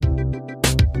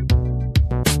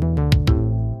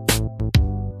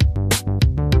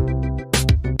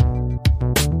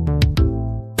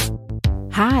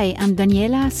Hi, I'm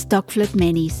Daniela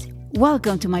Stockflet-Menis.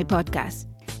 Welcome to my podcast.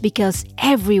 Because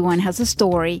everyone has a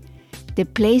story, the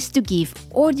place to give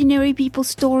ordinary people's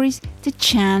stories the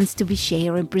chance to be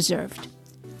shared and preserved.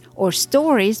 Our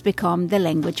stories become the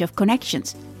language of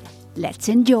connections. Let's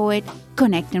enjoy it,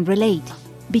 connect and relate,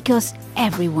 because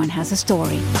everyone has a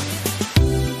story.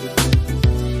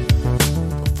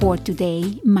 For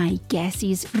today, my guest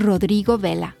is Rodrigo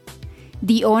Vela,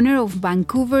 the owner of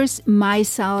Vancouver's My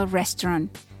Sal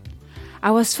restaurant. I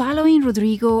was following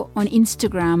Rodrigo on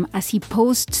Instagram as he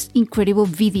posts incredible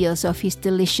videos of his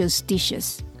delicious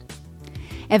dishes.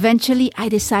 Eventually, I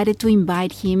decided to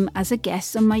invite him as a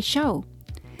guest on my show.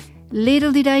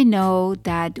 Little did I know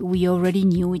that we already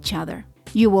knew each other.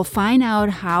 You will find out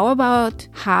how about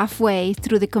halfway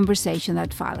through the conversation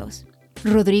that follows.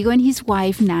 Rodrigo and his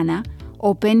wife, Nana,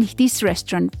 opened this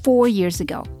restaurant 4 years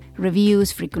ago.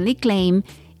 Reviews frequently claim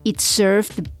it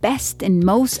served the best and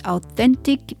most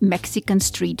authentic Mexican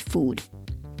street food.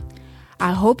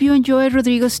 I hope you enjoyed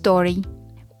Rodrigo's story.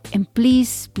 And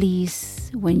please,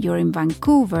 when you're in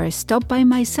Vancouver, stop by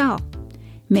My Sal.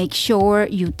 Make sure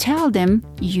you tell them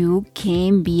you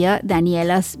came via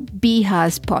Daniela's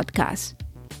Bijas podcast.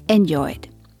 Enjoy it.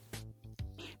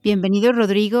 Bienvenido,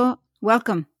 Rodrigo.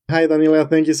 Welcome. Hi, Daniela.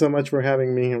 Thank you so much for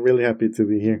having me. I'm really happy to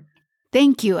be here.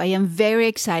 Thank you. I am very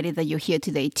excited that you're here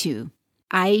today, too.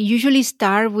 I usually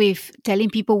start with telling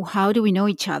people, how do we know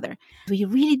each other? We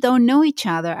really don't know each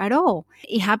other at all.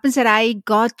 It happens that I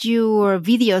got your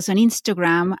videos on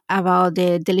Instagram about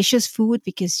the delicious food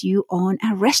because you own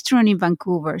a restaurant in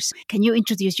Vancouver. Can you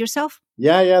introduce yourself?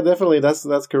 Yeah, definitely.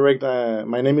 That's correct.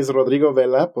 My name is Rodrigo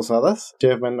Vela Posadas,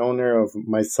 chef and owner of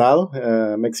My Sal,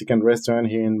 a Mexican restaurant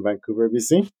here in Vancouver,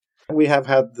 BC. We have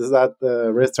had that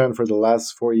restaurant for the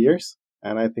last 4 years,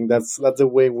 and I think that's the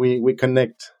way we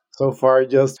connect. So far,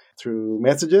 just through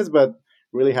messages, but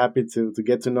really happy to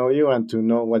get to know you and to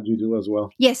know what you do as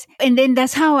well. Yes. And then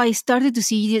that's how I started to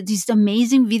see these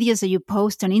amazing videos that you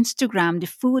post on Instagram. The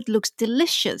food looks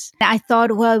delicious. I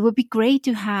thought, well, it would be great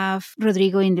to have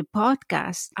Rodrigo in the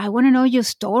podcast. I want to know your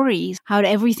stories, how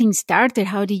everything started.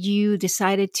 How did you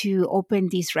decide to open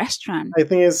this restaurant? I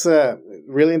think it's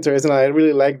really interesting. I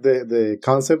really like the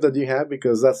concept that you have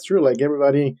because that's true. Like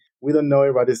we don't know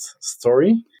everybody's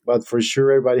story, but for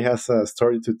sure everybody has a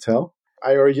story to tell.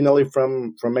 I originally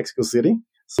from Mexico City.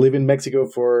 So live in Mexico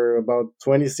for about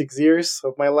 26 years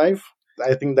of my life.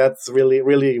 I think that's really,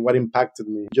 really what impacted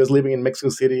me. Just living in Mexico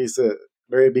City is a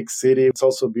very big city. It's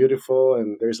also beautiful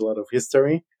and there's a lot of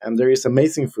history and there is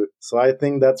amazing food. So I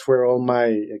think that's where all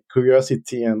my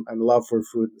curiosity and love for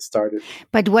food started.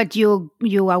 But what your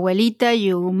abuelita,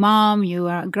 your mom,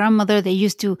 your grandmother, they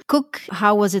used to cook.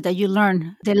 How was it that you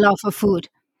learned the love for food?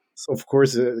 So of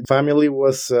course, family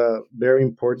was very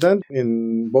important.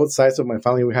 In both sides of my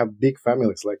family, we have big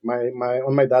families. Like my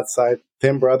on my dad's side,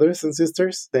 10 brothers and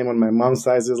sisters. Same on my mom's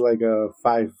side is like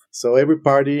 5. So every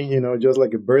party, just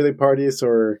like a birthday parties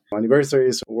or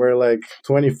anniversaries, were like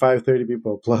 25, 30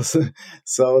 people plus.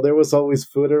 So there was always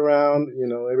food around,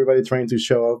 everybody trying to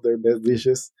show off their best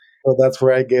dishes. So that's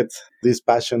where I get this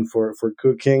passion for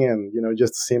cooking and,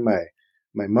 just to see my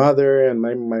mother and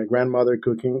my grandmother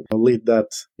cooking lead that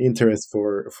interest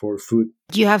for food.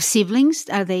 Do you have siblings?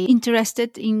 Are they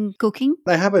interested in cooking?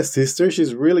 I have a sister.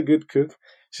 She's a really good cook.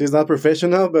 She's not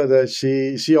professional, but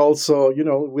she also,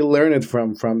 we learn it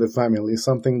from the family.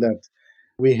 Something that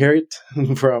we heard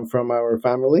from our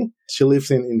family. She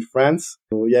lives in France.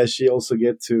 So yeah, she also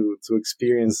get to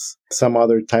experience some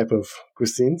other type of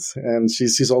cuisines. And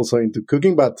she's also into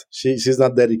cooking, but she's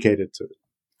not dedicated to it.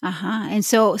 And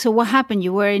so what happened?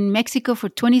 You were in Mexico for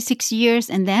 26 years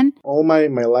and then? All my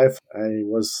life, I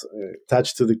was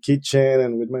attached to the kitchen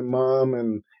and with my mom.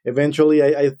 And eventually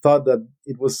I thought that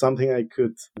it was something I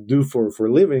could do for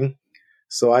a living.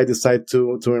 So I decided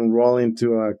to enroll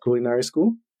into a culinary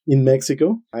school in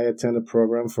Mexico. I attended a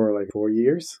program for like 4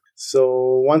 years.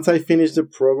 So once I finished the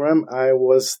program, I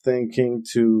was thinking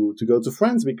to go to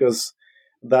France because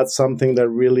that's something that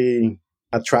really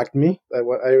attract me.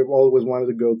 I always wanted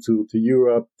to go to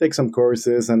Europe, take some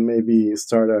courses, and maybe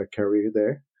start a career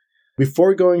there.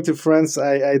 Before going to France,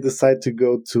 I decided to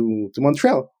go to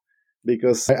Montreal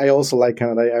because I also like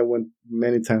Canada. I went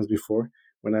many times before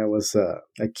when I was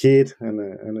a kid and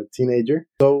a teenager.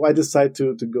 So I decided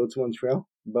to go to Montreal.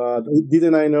 But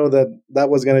didn't I know that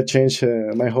was going to change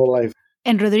my whole life.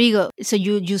 And Rodrigo, so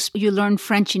you learned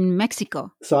French in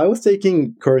Mexico? So I was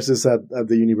taking courses at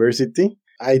the university.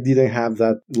 I didn't have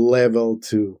that level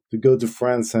to go to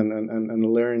France and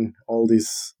learn all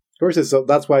these courses. So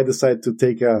that's why I decided to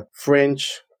take a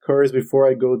French course before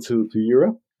I go to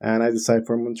Europe. And I decided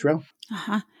for Montreal.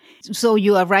 So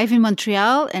you arrived in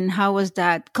Montreal, and how was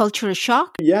that cultural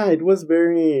shock? Yeah, it was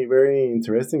very very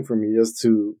interesting for me just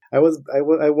to. I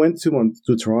went to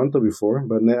to Toronto before,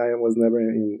 but I was never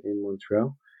in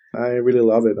Montreal. I really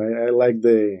love it. I like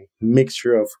the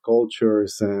mixture of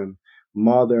cultures and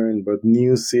modern but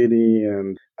new city,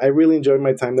 and I really enjoyed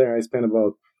my time there. I spent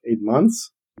about 8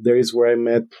 months. There is where I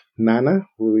met Nana,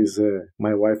 who is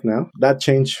my wife now. That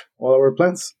changed all our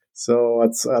plans. So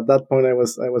at that point, I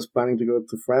was planning to go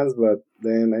to France, but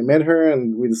then I met her,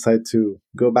 and we decided to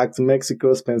go back to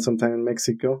Mexico, spend some time in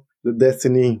Mexico. The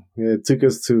destiny took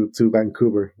us to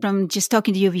Vancouver. From just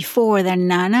talking to you before, that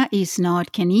Nana is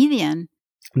not Canadian.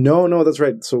 No, no, that's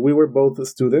right. So we were both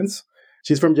students.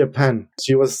 She's from Japan.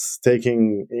 She was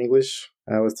taking English.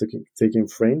 I was taking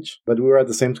French, but we were at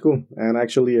the same school. And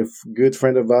actually, a good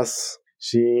friend of us,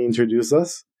 she introduced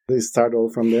us. We start all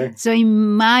from there. So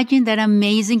imagine that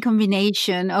amazing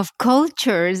combination of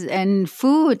cultures and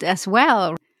food as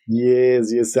well.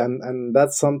 Yes, yes, and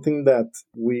that's something that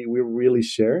we really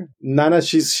share. Nana,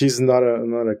 she's not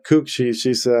a cook.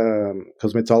 She's a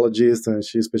cosmetologist, and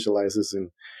she specializes in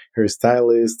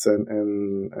hairstylists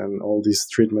and all these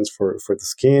treatments for the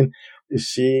skin.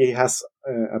 She has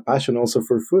a passion also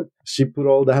for food. She put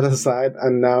all that aside,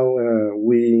 and now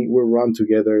we run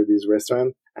together this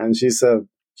restaurant, and she's a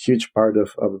huge part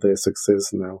of the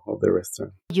success now of the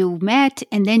restaurant. You met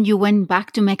and then you went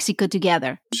back to Mexico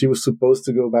together. She was supposed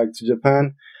to go back to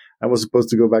Japan. I was supposed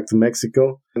to go back to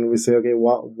Mexico. And we say, okay,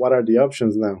 what are the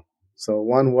options now? So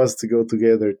one was to go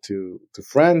together to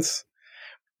France.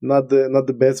 Not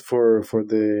the best for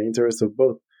the interest of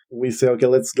both. We say, okay,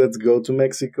 let's go to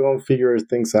Mexico, figure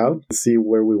things out, see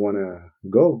where we want to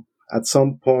go. At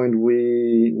some point,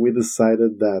 we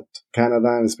decided that Canada,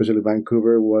 and especially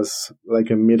Vancouver, was like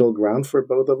a middle ground for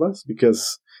both of us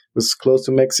because it was close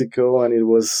to Mexico and it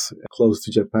was close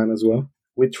to Japan as well.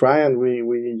 We try and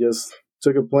we just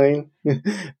took a plane,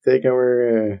 take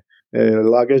our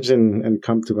luggage and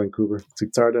come to Vancouver to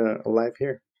start a life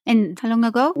here. And how long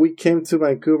ago? We came to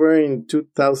Vancouver in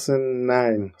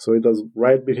 2009, so it was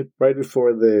right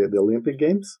before the Olympic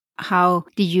Games. How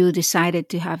did you decide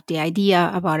to have the idea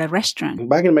about a restaurant?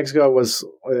 Back in Mexico, I was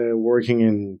working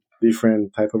in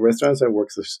different type of restaurants. I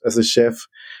worked as a chef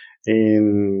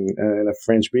in a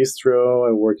French bistro.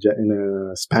 I worked in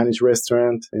a Spanish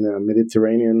restaurant, in a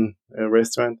Mediterranean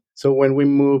restaurant. So when we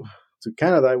moved to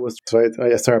Canada,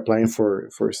 I started applying for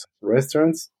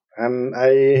restaurants. And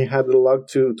I had the luck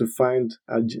to find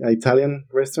an Italian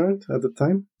restaurant at the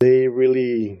time. They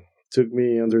really took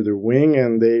me under their wing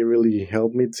and they really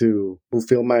helped me to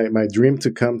fulfill my dream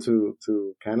to come to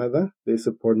Canada. They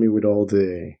support me with all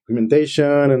the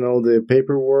documentation and all the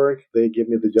paperwork. They gave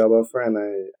me the job offer and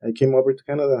I came over to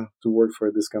Canada to work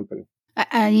for this company.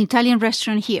 An Italian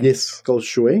restaurant here? Yes, called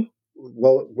Chouet.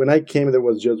 Well, when I came, there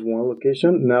was just one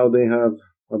location. Now they have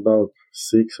about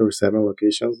 6 or 7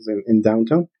 locations in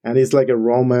downtown. And it's like a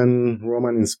Roman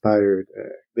inspired.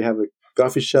 They have a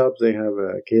coffee shop. They have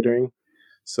a catering.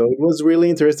 So it was really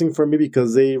interesting for me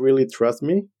because they really trust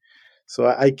me. So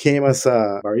I came as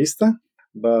a barista,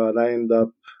 but I ended up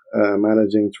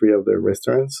managing 3 of their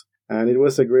restaurants. And it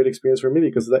was a great experience for me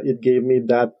because it gave me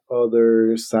that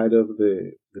other side of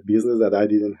the business that I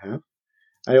didn't have.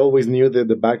 I always knew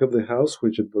the back of the house,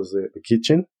 which it was the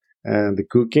kitchen and the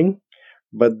cooking,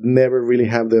 but never really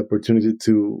have the opportunity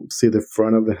to see the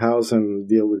front of the house and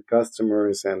deal with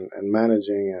customers and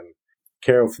managing and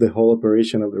care of the whole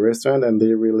operation of the restaurant. And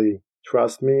they really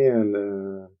trust me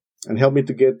and help me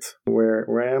to get where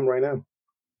I am right now.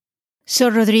 So,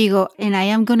 Rodrigo, and I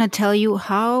am going to tell you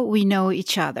how we know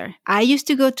each other. I used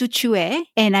to go to Chouet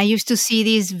and I used to see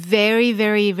this very,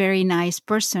 very, very nice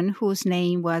person whose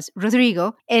name was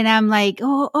Rodrigo. And I'm like,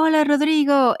 oh, hola,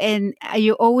 Rodrigo. And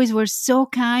you always were so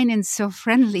kind and so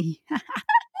friendly.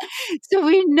 So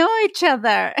we know each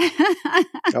other.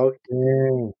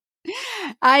 Okay.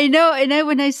 I know. And then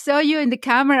when I saw you in the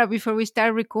camera before we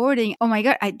started recording, oh my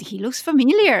God, he looks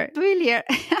familiar. Familiar.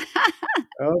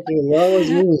 Okay, that was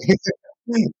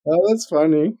me. Oh, that's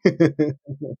funny.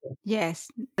 Yes,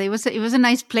 it was a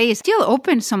nice place. Still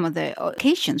open some of the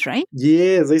occasions, right?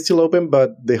 Yes, they still open,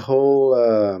 but the whole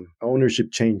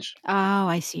ownership changed. Oh,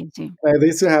 I see.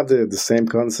 They still have the same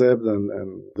concept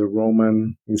and the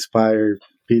Roman inspired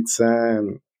pizza,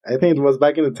 and I think it was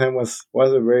back in the time was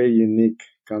a very unique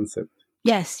concept.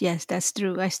 Yes, that's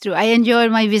true. I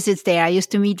enjoyed my visits there. I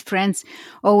used to meet friends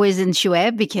always in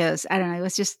Chouet because I don't know, it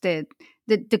was just the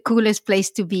coolest place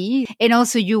to be. And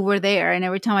also you were there, and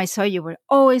every time I saw you were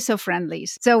always so friendly.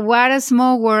 So what a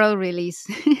small world, really.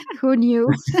 Who knew?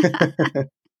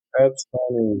 That's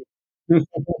funny.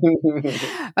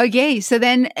 Okay, so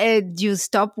then you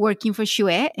stopped working for Shue,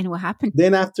 and what happened?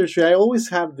 Then after sure, I always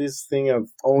have this thing of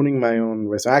owning my own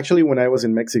restaurant. Actually, when I was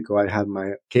in Mexico, I had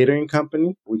my catering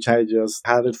company, which I just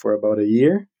had it for about a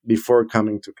year before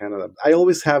coming to Canada. I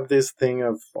always have this thing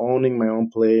of owning my own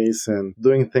place and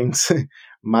doing things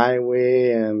my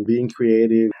way and being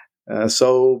creative.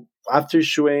 So after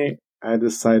Shue, I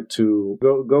decided to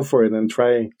go for it and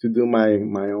try to do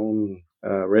my own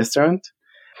restaurant.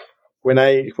 When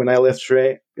I left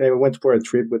Shue, I went for a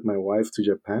trip with my wife to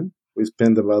Japan. We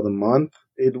spent about a month.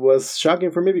 It was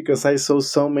shocking for me because I saw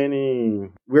so many.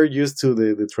 We're used to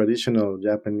the traditional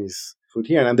Japanese food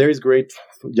here, and there is great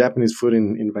Japanese food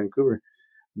in Vancouver.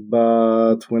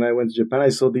 But when I went to Japan, I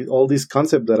saw all these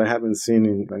concepts that I haven't seen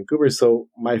in Vancouver. So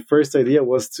my first idea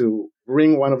was to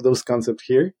bring one of those concepts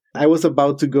here. I was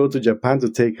about to go to Japan to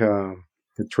take a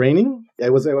training. I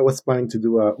was planning to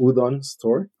do a udon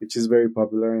store, which is very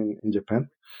popular in Japan.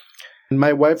 And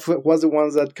my wife was the one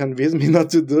that convinced me not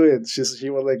to do it. She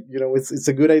was like, it's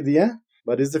a good idea,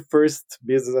 but it's the first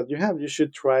business that you have. You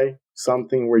should try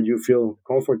something where you feel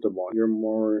comfortable. You're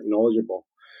more knowledgeable.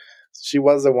 She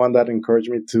was the one that encouraged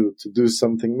me to do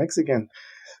something Mexican.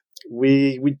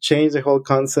 We changed the whole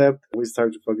concept. We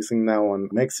started focusing now on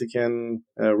Mexican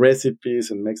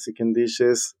recipes and Mexican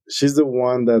dishes. She's the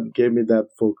one that gave me that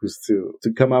focus to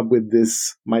come up with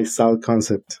this my sal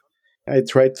concept. I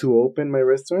tried to open my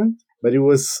restaurant, but it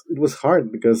was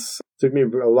hard because it took me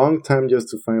a long time just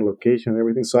to find location and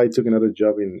everything. So I took another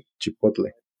job in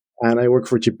Chipotle, and I work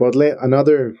for Chipotle.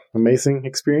 Another amazing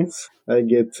experience. I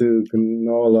get to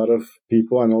know a lot of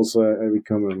people, and also I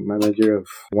become a manager of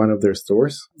one of their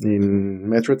stores in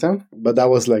Metrotown. But that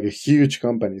was like a huge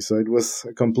company, so it was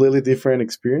a completely different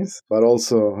experience, but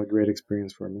also a great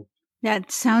experience for me.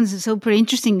 That sounds super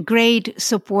interesting. Great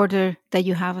supporter that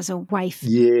you have as a wife.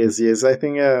 Yes, yes. I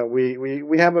think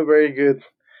we have a very good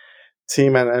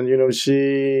team, and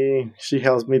she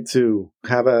helps me to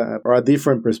have a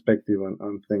different perspective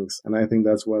on things, and I think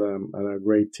that's what a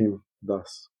great team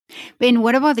does. And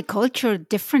what about the culture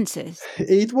differences?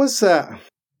 It was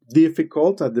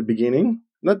difficult at the beginning,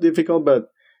 not difficult, but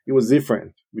it was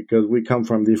different because we come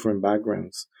from different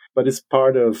backgrounds, but it's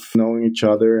part of knowing each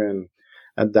other and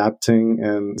adapting,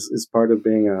 and it's part of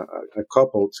being a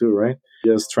couple too, right?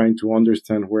 Just trying to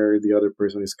understand where the other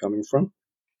person is coming from.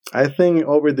 I think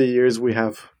over the years we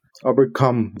have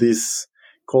overcome these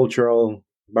cultural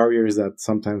barriers that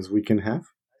sometimes we can have.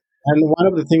 And one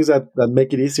of the things that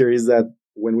make it easier is that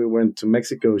when we went to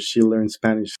Mexico, she learned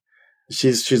Spanish.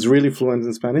 She's really fluent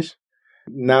in Spanish.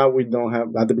 Now we don't have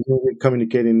at the beginning we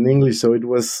communicated in English, so it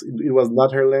was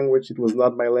not her language, it was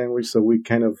not my language, so we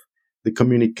kind of the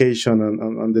communication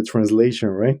on the translation,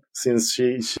 right? Since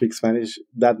she speaks Spanish,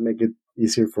 that make it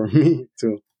easier for me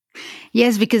too.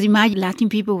 Yes, because imagine Latin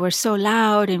people were so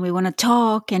loud and we want to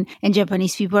talk, and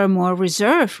Japanese people are more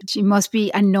reserved. She must be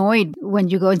annoyed when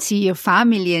you go and see your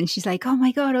family, and she's like, oh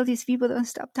my God, all these people don't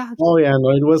stop talking. Oh yeah, no,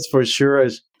 it was for sure a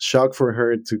shock for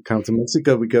her to come to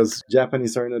Mexico because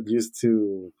Japanese are not used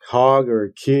to hug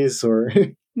or kiss or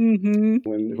Mm-hmm.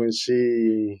 when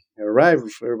she arrived,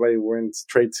 everybody went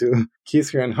straight to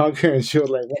kiss her and hug her, and she was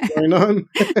like, "What's going on?"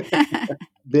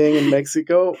 Being in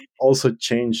Mexico also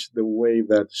changed the way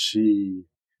that she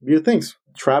view things.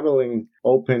 Traveling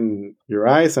open your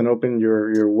eyes and open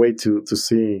your way to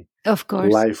see Of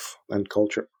course. life and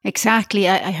culture. Exactly.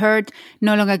 I heard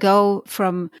not long ago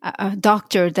from a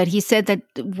doctor that he said that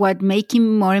what made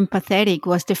him more empathetic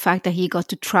was the fact that he got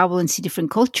to travel and see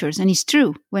different cultures. And it's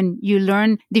true. When you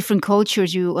learn different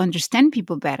cultures, you understand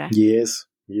people better. Yes,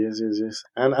 yes, yes, yes.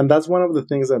 And that's one of the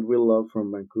things that we love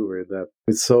from Vancouver, that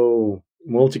it's so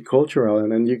multicultural,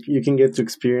 and then you can get to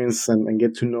experience and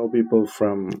get to know people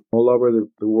from all over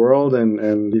the world,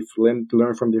 and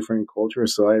learn from different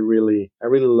cultures. So I really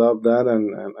love that,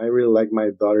 and I really like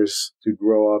my daughters to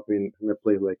grow up in a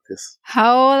place like this.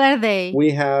 How old are they?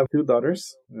 We have two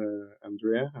daughters,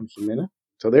 Andrea and Jimena.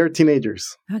 So they're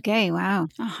teenagers. Okay, wow.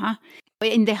 Uh-huh.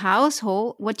 In the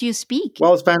household, what do you speak?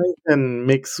 Well, Spanish and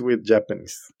mixed with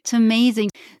Japanese. It's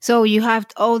amazing. So you have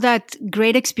all that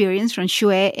great experience from Shue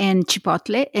and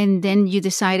Chipotle, and then you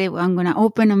decided, well, I'm going to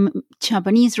open a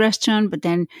Japanese restaurant, but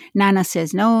then Nana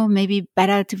says, no, maybe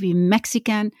better to be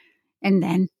Mexican. And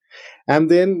then,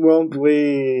 Well,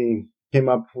 we came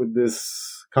up with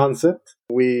this concept.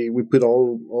 We put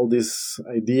all these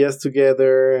ideas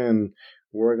together and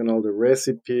work on all the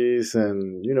recipes,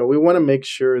 and we want to make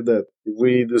sure that if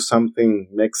we do something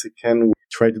Mexican, we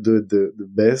try to do it the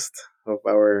best of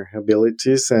our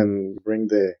abilities and bring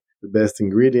the best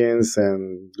ingredients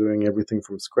and doing everything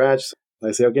from scratch.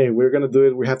 I say, okay, we're gonna do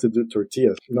it. We have to do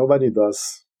tortillas. Nobody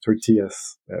does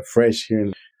tortillas fresh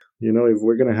here. If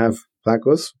we're going to have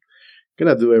tacos,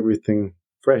 going to do everything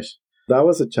fresh. That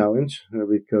was a challenge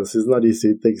because it's not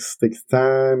easy. It takes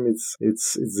time.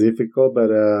 It's difficult,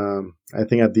 but I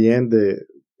think at the end,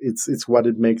 it's what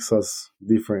it makes us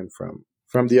different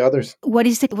from the others. What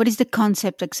is the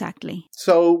concept exactly?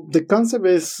 So the concept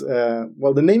is,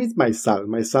 the name is Maizal.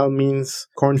 Maizal means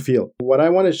cornfield. What I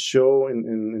want to show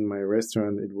in my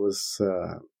restaurant, it was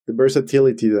the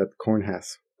versatility that corn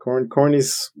has. Corn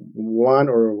is one,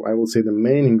 or I will say the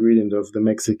main ingredient of the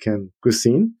Mexican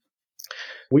cuisine.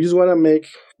 We just want to make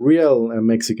real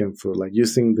Mexican food, like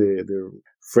using the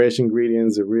fresh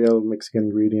ingredients, the real Mexican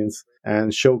ingredients,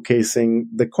 and showcasing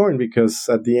the corn, because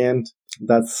at the end,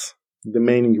 that's the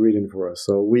main ingredient for us.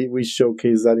 So we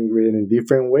showcase that ingredient in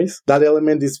different ways. That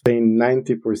element is playing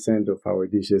 90% of our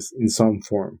dishes in some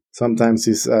form. Sometimes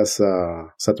it's as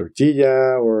a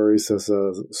tortilla, or it's as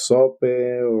a sope,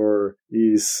 or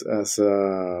is as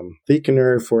a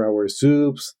thickener for our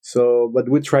soups. So, but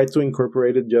we try to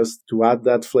incorporate it just to add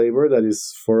that flavor that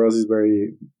is, for us, is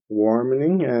very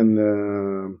warming, and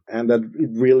that it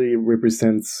really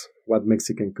represents what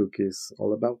Mexican cooking is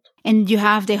all about. And you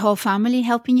have the whole family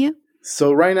helping you?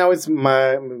 So right now it's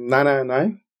my Nana and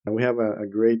I, and we have a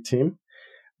great team.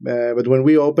 But when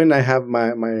we open, I have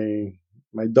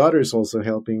my daughters also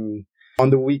helping on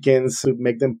the weekends to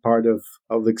make them part of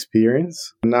the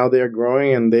experience. Now they are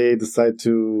growing and they decide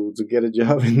to get a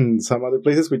job in some other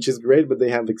places, which is great, but they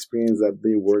have the experience that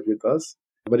they work with us.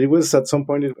 But it was at some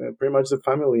point pretty much the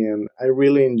family, and I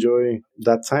really enjoy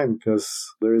that time because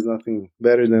there is nothing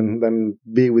better than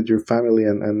be with your family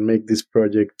and make this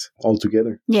project all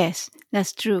together. Yes,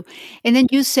 that's true. And then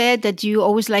you said that you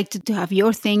always like to have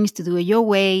your things, to do it your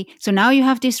way. So now you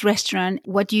have this restaurant.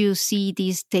 What do you see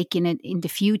this taking it in the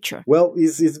future? Well,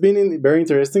 it's been very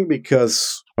interesting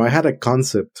because I had a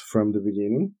concept from the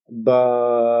beginning,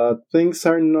 but things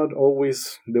are not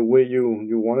always the way you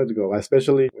want it to go,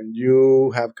 especially when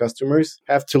you have customers,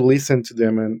 have to listen to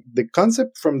them. And the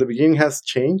concept from the beginning has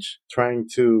changed, trying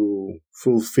to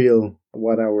fulfill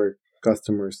what our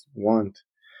customers want.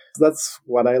 That's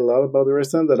what I love about the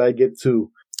restaurant, that I get to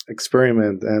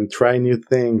experiment and try new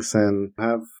things and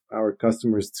have our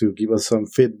customers to give us some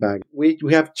feedback. We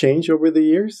have changed over the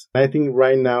years. I think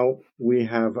right now we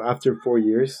have, after 4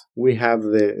 years, we have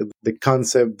the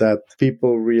concept that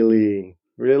people really,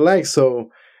 really like.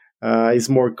 So it's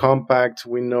more compact.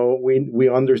 We know, we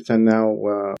understand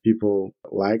now people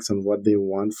likes and what they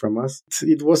want from us.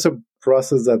 It was a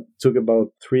process that took about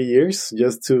 3 years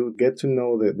just to get to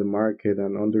know the market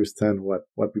and understand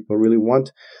what people really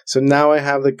want. So now I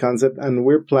have the concept, and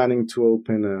we're planning to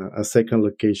open a second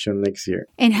location next year.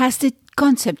 And has the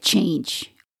concept changed?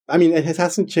 I mean, it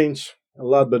hasn't changed a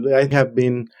lot, but I have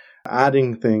been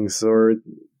adding things or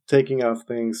taking off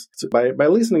things by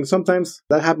listening. Sometimes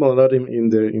that happens a lot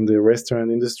in the restaurant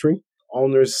industry.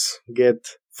 Owners get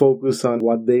focused on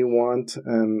what they want,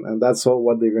 and that's all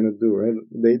what they're going to do, right?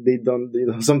 They don't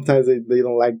sometimes they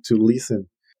don't like to listen.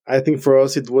 I think for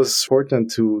us it was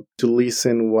important to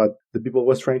listen what the people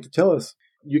was trying to tell us.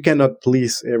 You cannot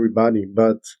please everybody,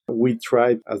 but we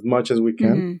tried as much as we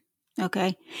can. Mm-hmm.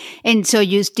 Okay. And so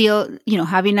you still,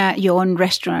 having your own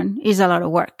restaurant is a lot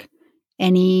of work.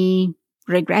 Any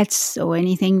regrets or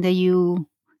anything that you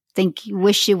think you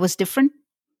wish it was different?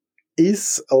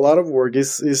 Is a lot of work.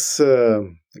 Is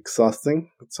exhausting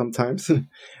sometimes,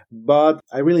 but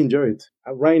I really enjoy it.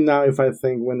 Right now, if I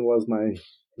think when was my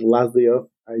last day off,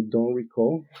 I don't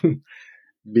recall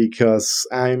because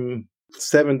I'm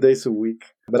 7 days a week,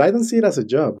 but I don't see it as a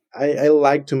job. I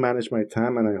like to manage my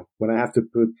time, and when I have to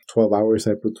put 12 hours,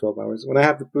 I put 12 hours. When I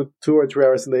have to put 2 or 3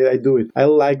 hours a day, I do it. I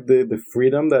like the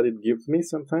freedom that it gives me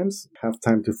sometimes. Have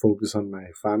time to focus on my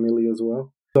family as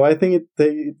well. So I think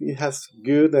it has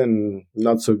good and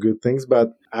not so good things,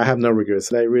 but I have no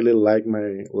regrets. I really like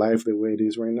my life the way it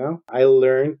is right now. I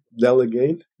learned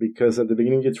delegate because at the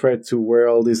beginning you try to wear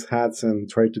all these hats and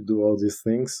try to do all these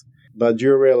things, but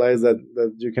you realize that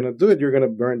you cannot do it. You're going to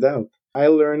burn out. I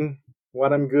learned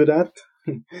what I'm good at,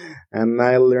 and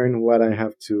I learned what I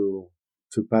have to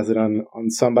pass it on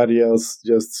somebody else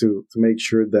just to make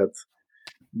sure that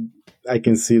I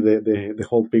can see the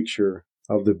whole picture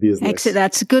of the business. Excellent.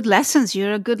 That's good lessons.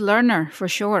 You're a good learner for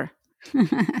sure.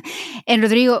 And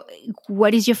Rodrigo,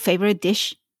 what is your favorite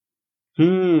dish?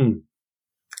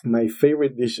 My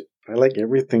favorite dish, I like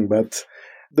everything, but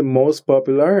the most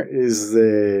popular is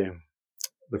the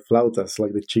flautas,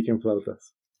 like the chicken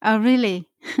flautas. Oh, really?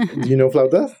 Do you know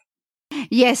flautas?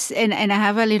 Yes, and I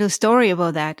have a little story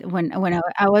about that. When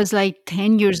I was like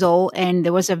 10 years old, and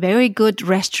there was a very good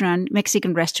restaurant,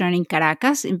 Mexican restaurant in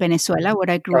Caracas, in Venezuela, where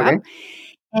I grew up.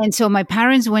 And so my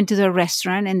parents went to the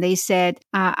restaurant and they said,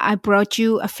 I brought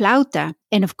you a flauta.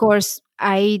 And of course,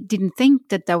 I didn't think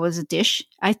that that was a dish.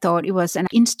 I thought it was an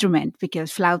instrument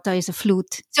because flauta is a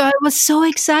flute. So I was so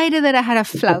excited that I had a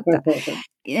flauta.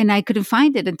 And I couldn't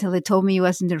find it until they told me it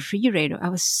was in the refrigerator. I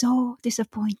was so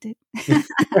disappointed.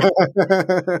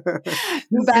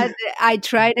 But I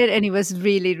tried it and it was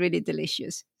really, really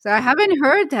delicious. So I haven't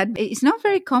heard that. It's not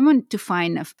very common to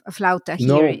find a flauta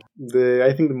here. No,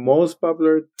 I think the most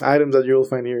popular item that you'll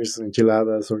find here is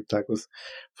enchiladas or tacos.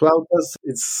 Flautas,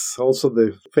 it's also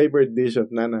the favorite dish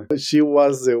of Nana. She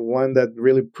was the one that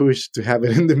really pushed to have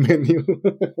it in the menu.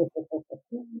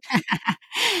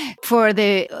 For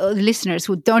the listeners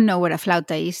who don't know what a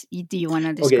flauta is, do you want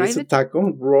to describe it? Okay, it's a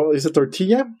taco. It's a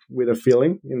tortilla with a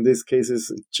filling. In this case,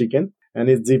 it's chicken. And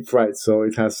it's deep fried, so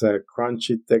it has a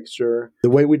crunchy texture. The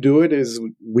way we do it is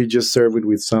we just serve it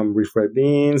with some refried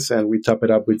beans and we top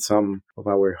it up with some of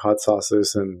our hot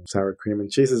sauces and sour cream and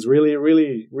cheese. It's really,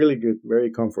 really, really good. Very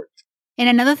comfort. And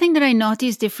another thing that I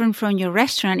noticed different from your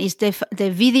restaurant is the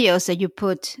videos that you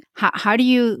put. How do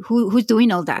you, who's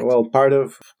doing all that? Well, part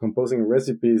of composing a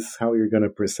recipe is how you're going to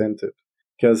present it.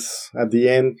 Because at the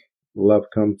end, love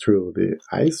comes through the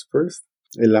eyes first.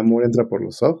 El amor entra por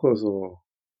los ojos, or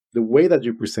the way that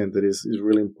you present it is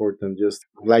really important. Just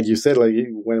like you said, like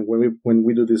when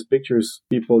we do these pictures,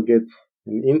 people get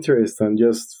an interest and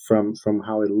just from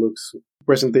how it looks.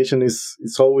 Presentation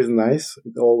it's always nice.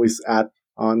 It always adds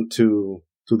on to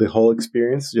the whole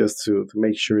experience, just to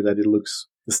make sure that it looks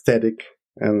aesthetic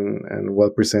and well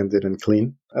presented and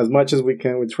clean. As much as we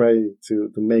can, we try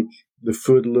to make the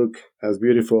food look as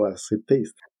beautiful as it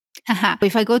tastes.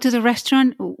 If I go to the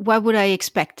restaurant, what would I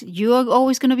expect? You are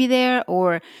always going to be there,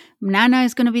 or Nana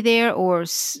is going to be there, or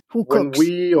who cooks? When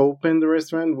we opened the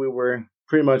restaurant, we were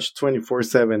pretty much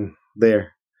 24/7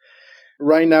 there.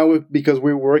 Right now, because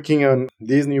we're working on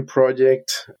this new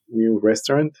project, new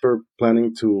restaurant, we're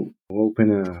planning to open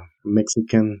a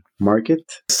Mexican market.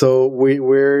 So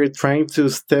we're trying to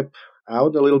step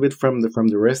out a little bit from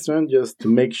the restaurant, just to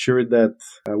make sure that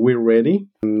we're ready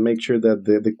and make sure that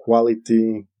the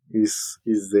quality is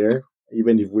there,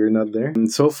 even if we're not there.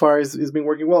 And so far, it's been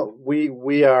working well.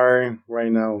 We are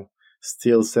right now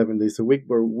still 7 days a week,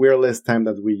 but we're less time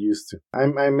than we used to.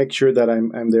 I make sure that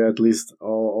I'm there at least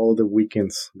all the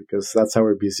weekends, because that's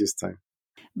our busiest time.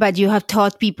 But you have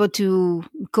taught people to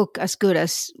cook as good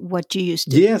as what you used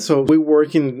to. Yeah, so we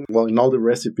work in all the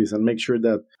recipes and make sure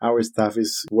that our staff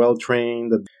is well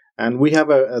trained. And we have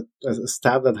a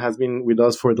staff that has been with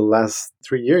us for the last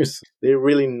 3 years. They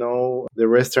really know the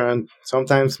restaurant,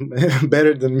 sometimes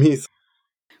better than me.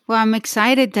 Well, I'm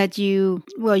excited that you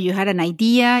had an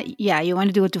idea. Yeah, you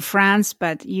wanted to go to France,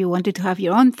 but you wanted to have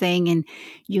your own thing, and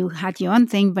you had your own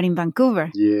thing, but in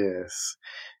Vancouver. Yes.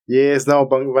 No,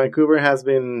 Vancouver has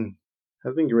been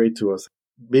great to us.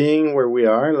 Being where we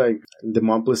are, like in the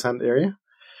Mont Pleasant area,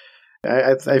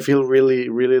 I feel really,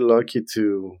 really lucky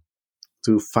to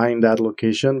find that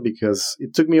location, because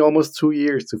it took me almost 2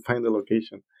 years to find the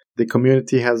location. The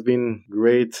community has been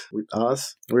great with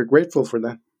us. We're grateful for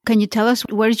that. Can you tell us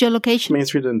where is your location? Main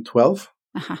Street and 12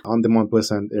 on the Mont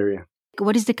Pleasant area.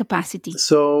 What is the capacity?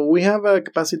 So we have a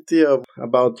capacity of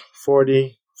about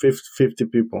 40, 50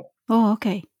 people. Oh,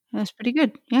 okay. That's pretty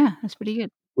good. Yeah, that's pretty good.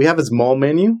 We have a small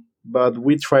menu, but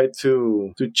we try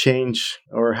to change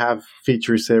or have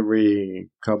features every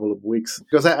couple of weeks,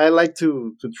 because I like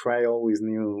to try always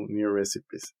new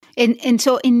recipes. And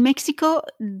so in Mexico,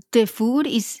 the food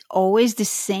is always the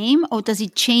same, or does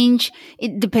it change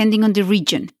depending on the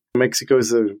region? Mexico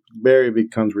is a very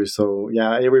big country, so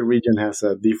yeah, every region has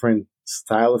a different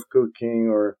style of cooking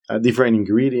or different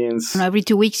ingredients. Every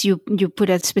 2 weeks you put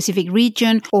a specific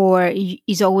region, or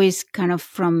is always kind of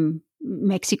from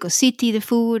Mexico City, the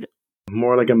food?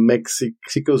 More like a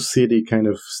Mexico City kind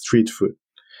of street food.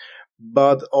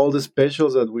 But all the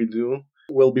specials that we do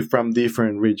will be from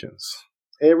different regions.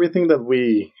 Everything that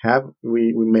we have,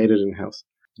 we made it in-house.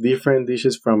 Different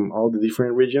dishes from all the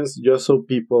different regions, just so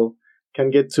people can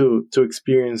get to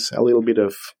experience a little bit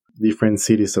of different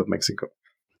cities of Mexico.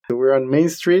 So we're on Main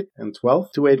Street and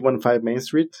 12, 2815 Main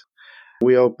Street.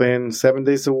 We open 7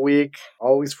 days a week,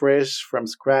 always fresh from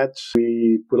scratch.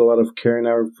 We put a lot of care in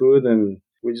our food, and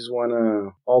we just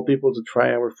want all people to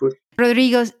try our food.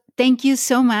 Rodrigo, thank you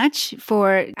so much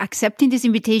for accepting this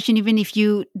invitation, even if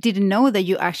you didn't know that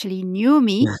you actually knew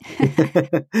me.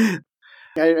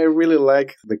 I really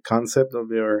like the concept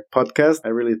of your podcast. I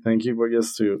really thank you for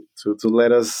just to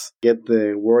let us get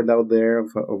the word out there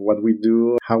of what we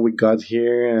do, how we got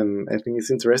here. And I think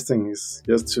it's interesting. It's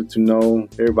just to know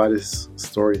everybody's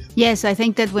stories. Yes, I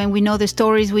think that when we know the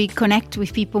stories, we connect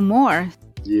with people more.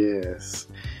 Yes.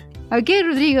 Ok,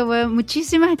 Rodrigo, well,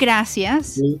 muchísimas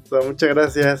gracias. Listo, muchas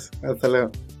gracias. Hasta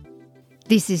luego.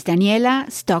 This is Daniela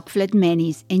Stockflet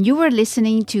Menis, and you are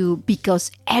listening to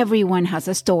Because Everyone Has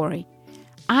a Story.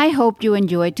 I hope you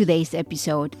enjoyed today's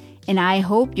episode, and I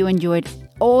hope you enjoyed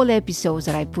all episodes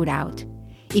that I put out.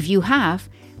 If you have,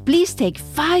 please take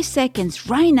 5 seconds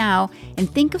right now and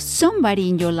think of somebody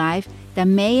in your life that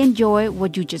may enjoy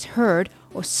what you just heard,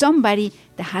 or somebody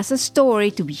that has a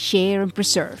story to be shared and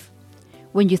preserved.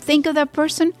 When you think of that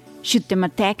person, shoot them a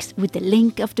text with the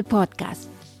link of the podcast.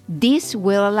 This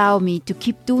will allow me to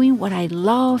keep doing what I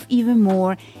love even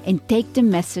more and take the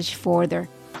message further.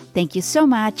 Thank you so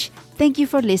much. Thank you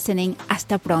for listening.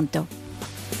 Hasta pronto.